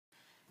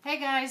Hey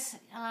guys,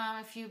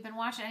 if you've been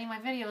watching any of my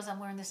videos, I'm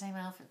wearing the same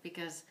outfit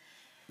because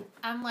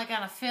I'm like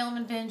on a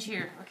filming binge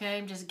here, okay?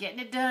 I'm just getting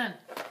it done.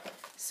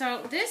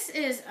 So this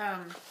is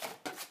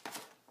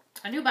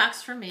a new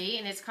box for me,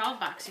 and it's called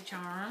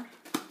BoxyCharm.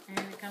 And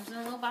it comes in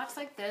a little box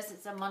like this.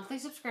 It's a monthly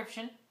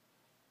subscription.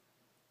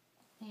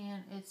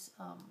 And it's,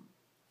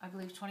 I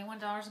believe,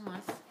 $21 a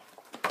month.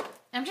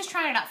 I'm just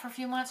trying it out for a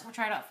few months. We'll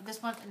try it out for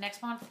this month and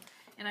next month.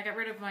 And I got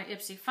rid of my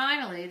Ipsy.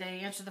 Finally,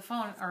 they answered the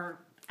phone, or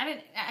I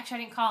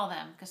didn't call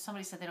them because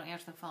somebody said they don't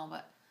answer the phone,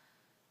 but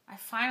I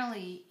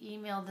finally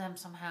emailed them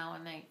somehow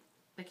and they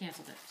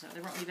canceled it. So they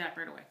wrote me back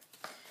right away.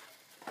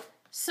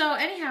 So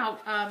anyhow,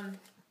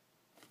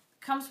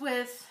 comes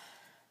with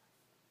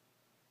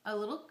a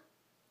little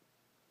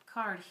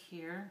card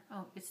here.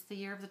 Oh, it's the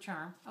year of the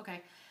charm.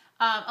 Okay.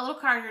 A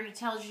little card here that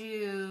tells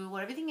you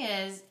what everything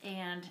is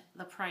and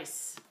the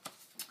price.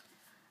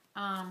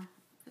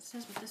 It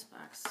says with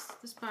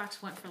this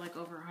box went for like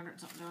over $100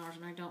 something,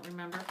 and I don't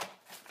remember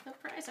the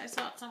price. I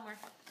saw it somewhere.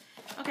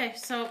 Okay,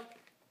 so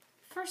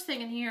first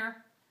thing in here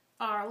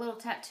are little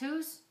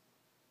tattoos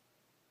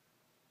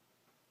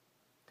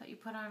that you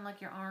put on like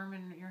your arm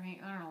and your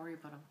hand. I don't know where you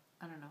put them.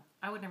 I don't know.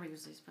 I would never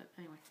use these, but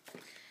anyway.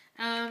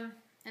 And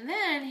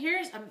then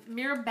here's a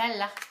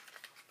Mirabella.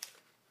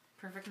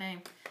 Perfect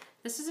name.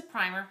 This is a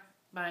primer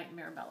by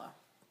Mirabella.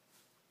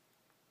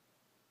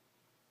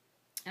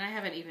 And I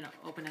haven't even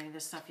opened any of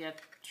this stuff yet,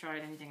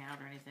 tried anything out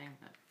or anything.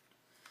 But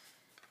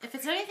if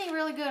it's anything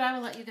really good, I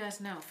will let you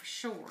guys know for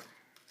sure.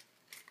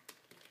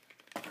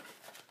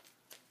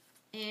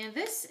 And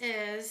this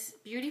is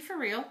Beauty for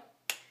Real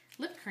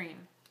lip cream.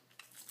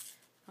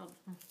 Oh,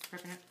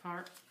 ripping it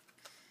apart.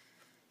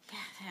 Yeah,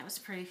 that was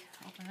pretty.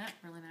 Open that,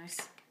 really nice.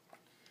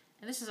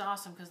 And this is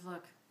awesome because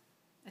look,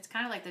 it's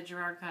kind of like the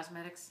Gerard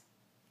Cosmetics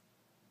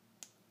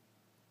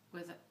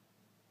with it.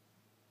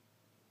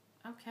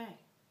 Okay.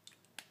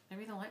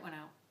 Maybe the light went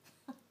out.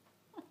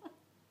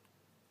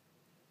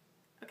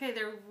 Okay,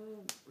 there's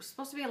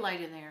supposed to be a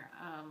light in there.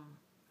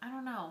 I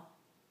don't know.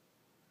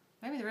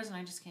 Maybe there isn't,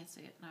 I just can't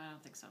see it. No, I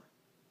don't think so.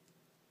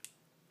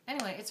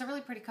 Anyway, it's a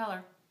really pretty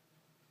color.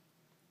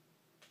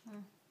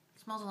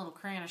 It smells a little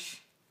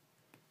crayonish.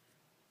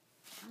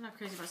 I'm not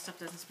crazy about stuff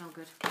that doesn't smell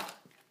good.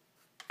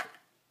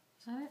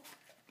 Is that it?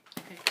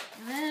 Okay.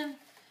 And then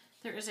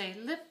there is a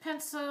lip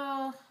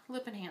pencil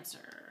lip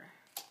enhancer.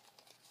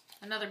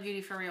 Another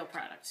Beauty for Real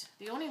product.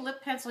 The only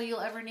lip pencil you'll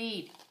ever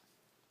need.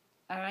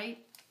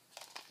 Alright?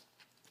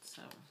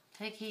 So,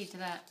 take heed to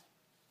that.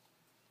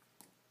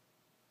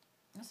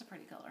 That's a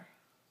pretty color.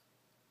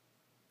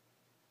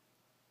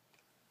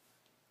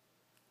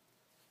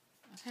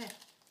 Okay.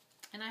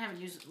 And I haven't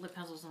used lip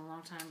pencils in a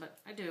long time, but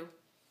I do.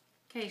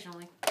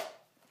 Occasionally.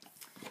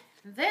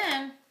 And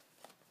then,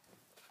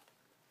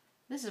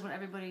 this is what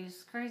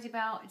everybody's crazy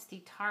about. It's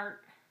the Tarte.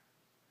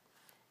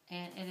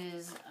 And it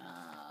is,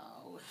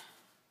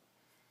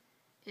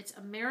 it's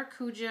a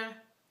Maracuja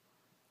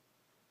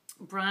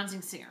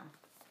bronzing serum.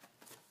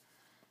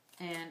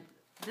 And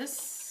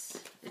this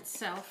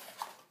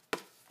itself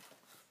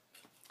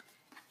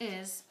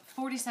is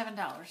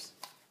 $47.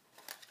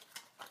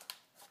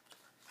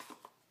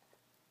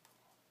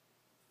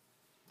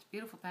 It's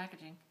beautiful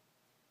packaging.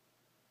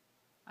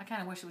 I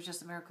kind of wish it was just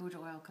the Maracuja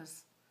oil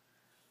because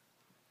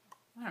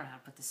I don't know how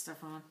to put this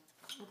stuff on.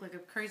 I look like a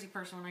crazy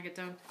person when I get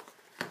done.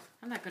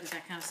 I'm not good at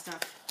that kind of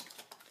stuff.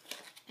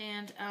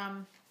 And,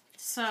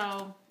 so,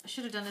 I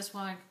should have done this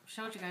while I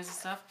showed you guys the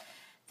stuff.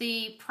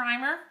 The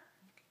primer,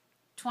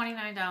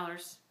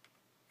 $29.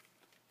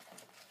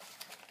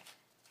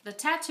 The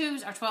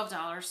tattoos are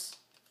 $12.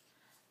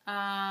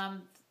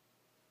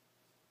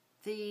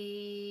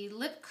 The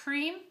lip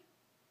cream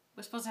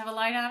was supposed to have a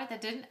light on it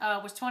that didn't.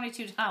 Was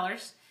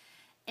 $22.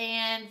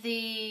 And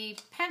the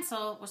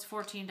pencil was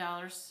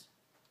 $14.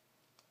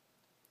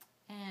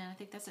 And I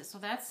think that's it. So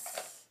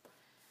that's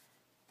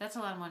a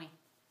lot of money.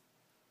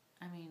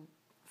 I mean,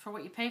 for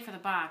what you pay for the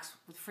box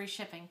with free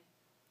shipping,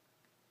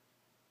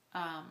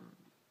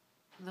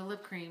 the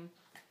lip cream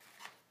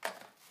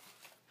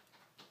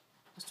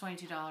was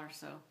 $22,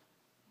 so,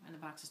 and the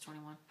box is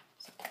 $21.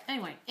 So,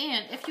 anyway,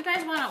 and if you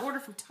guys want to order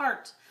from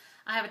Tarte,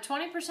 I have a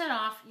 20%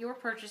 off your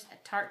purchase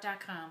at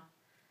Tarte.com.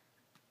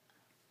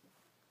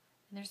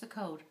 And there's the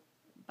code,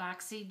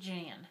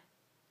 BoxyJan.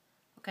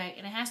 Okay,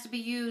 and it has to be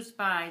used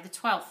by the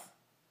 12th.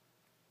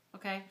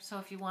 Okay, so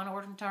if you want to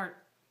order from Tarte,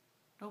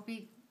 don't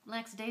be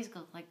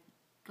lackadaisical, like,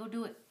 go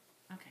do it.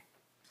 Okay.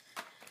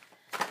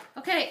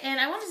 Okay, and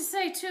I wanted to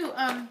say too,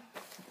 I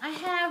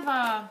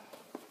have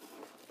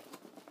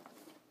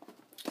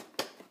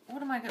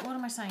what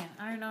am I saying?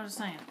 I don't know what I'm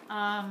saying.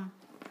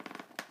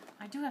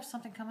 I do have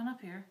something coming up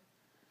here.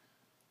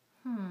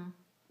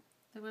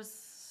 There was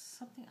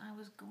something I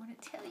was going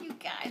to tell you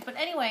guys. But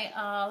anyway,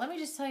 let me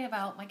just tell you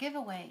about my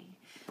giveaway.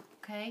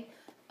 Okay?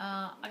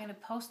 I'm going to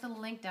post the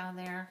link down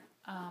there.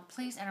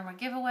 Please enter my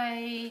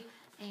giveaway.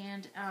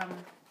 And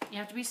you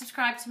have to be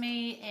subscribed to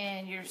me,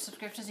 and your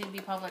subscriptions need to be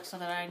public so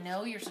that I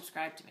know you're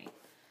subscribed to me.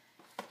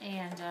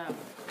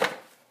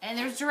 And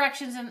there's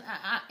directions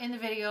in the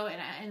video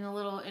and in the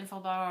little info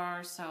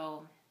bar,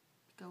 so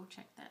go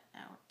check that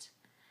out.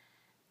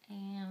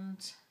 And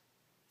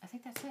I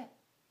think that's it.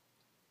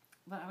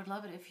 But I would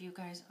love it if you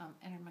guys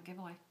entered my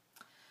giveaway.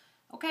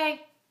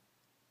 Okay.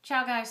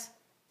 Ciao, guys.